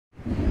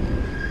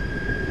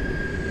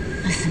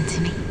Listen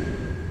to me.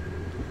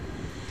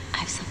 I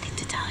have something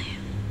to tell you.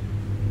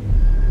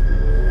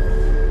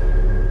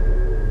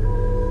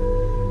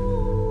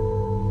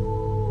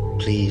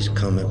 Please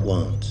come at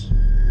once.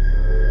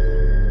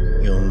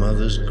 Your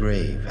mother's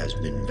grave has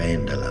been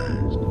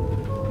vandalized.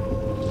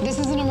 This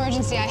is an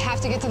emergency. I have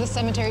to get to the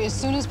cemetery as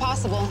soon as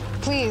possible.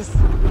 Please.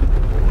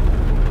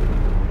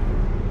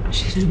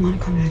 She didn't want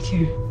to come back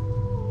here.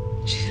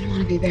 She didn't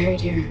want to be buried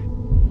here.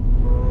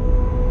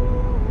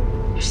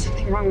 There's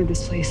something wrong with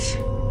this place.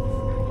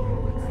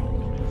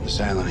 This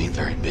island ain't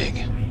very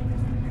big.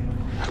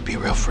 I could be a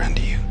real friend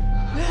to you.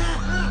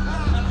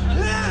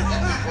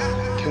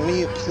 Can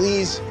we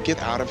please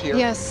get out of here?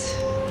 Yes.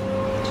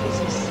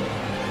 Jesus.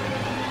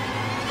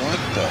 What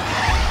the?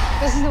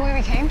 This is the way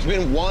we came? There's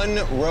been one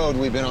road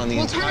we've been on the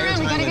entire time. Turn around.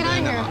 We gotta get out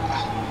of here.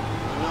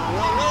 No!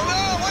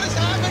 What is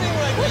happening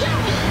right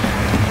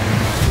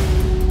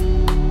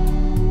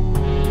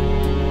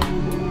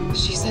now?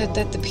 She said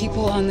that the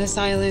people on this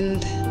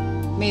island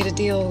made a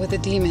deal with a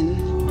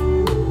demon.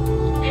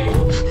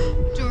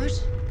 George?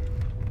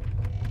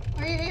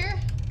 Are you here?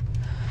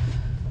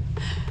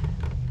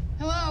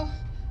 Hello?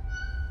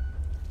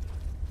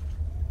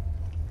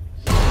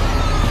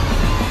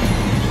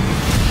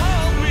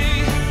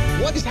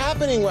 What is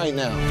happening right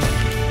now?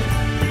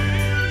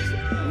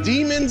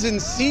 Demons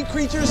and sea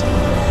creatures?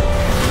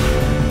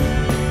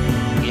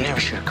 You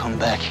never should have come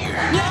back here.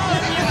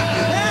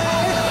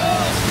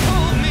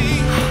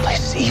 This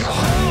place is evil.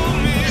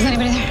 Is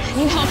anybody there? I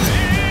need help.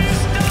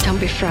 Don't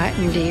be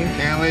frightened, dear.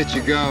 Can't let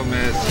you go,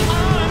 miss.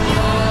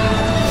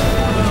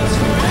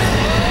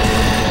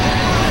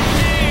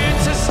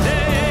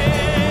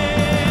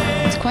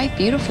 It's quite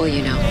beautiful,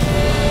 you know.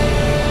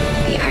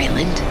 The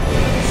island.